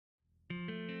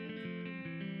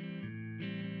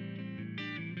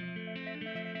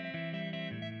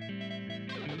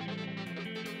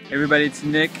Everybody, it's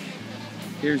Nick.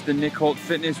 Here's the Nick Holt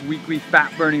Fitness weekly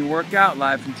fat burning workout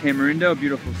live from Tamarindo.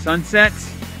 Beautiful sunset.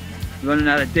 Running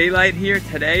out of daylight here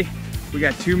today. We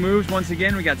got two moves. Once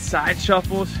again, we got side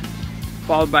shuffles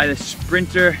followed by the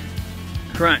sprinter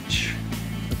crunch.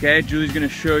 Okay, Julie's gonna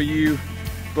show you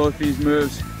both these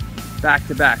moves back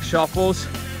to back. Shuffles.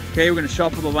 Okay, we're gonna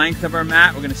shuffle the length of our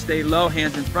mat. We're gonna stay low,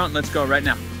 hands in front. Let's go right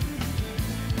now.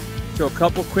 So a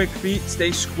couple quick feet,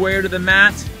 stay square to the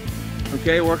mat.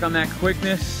 Okay, work on that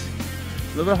quickness.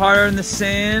 A little bit harder in the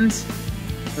sand.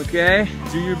 Okay,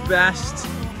 do your best.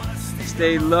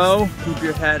 Stay low, keep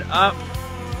your head up.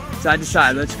 Side to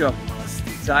side, let's go.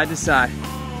 Side to side.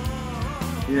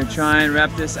 You're gonna try and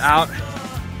rep this out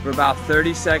for about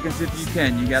 30 seconds if you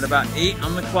can. You got about 8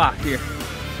 on the clock here.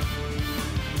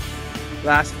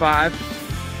 Last 5,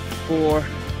 4,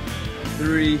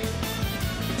 3,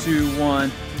 2,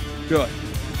 1, good.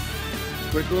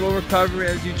 Quick little recovery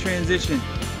as you transition.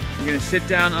 You're gonna sit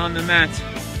down on the mat.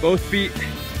 Both feet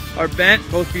are bent,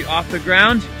 both feet off the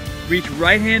ground. Reach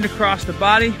right hand across the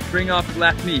body, bring up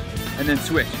left knee, and then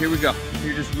switch. Here we go.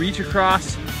 You just reach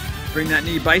across, bring that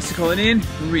knee, bicycle it in,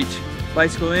 and reach.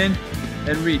 Bicycle in,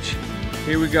 and reach.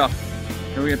 Here we go.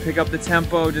 And we're gonna pick up the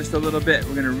tempo just a little bit.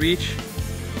 We're gonna reach.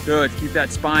 Good, keep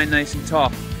that spine nice and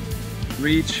tall.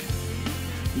 Reach.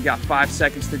 You got 5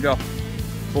 seconds to go.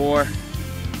 4,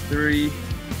 3,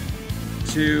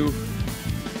 2,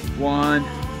 1.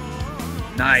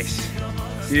 Nice.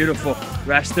 Beautiful.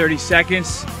 Rest 30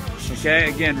 seconds. Okay,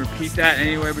 again, repeat that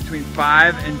anywhere between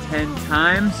 5 and 10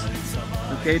 times.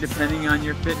 Okay, depending on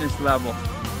your fitness level.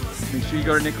 Make sure you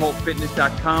go to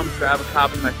nickholtfitness.com, grab a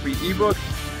copy of my free ebook,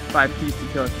 5 Keys to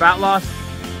Killer Fat Loss.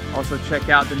 Also check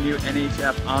out the new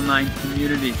NHF online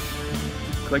community.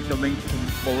 Click the link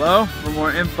below for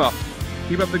more info.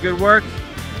 Keep up the good work,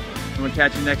 and we'll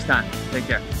catch you next time. Take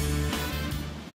care.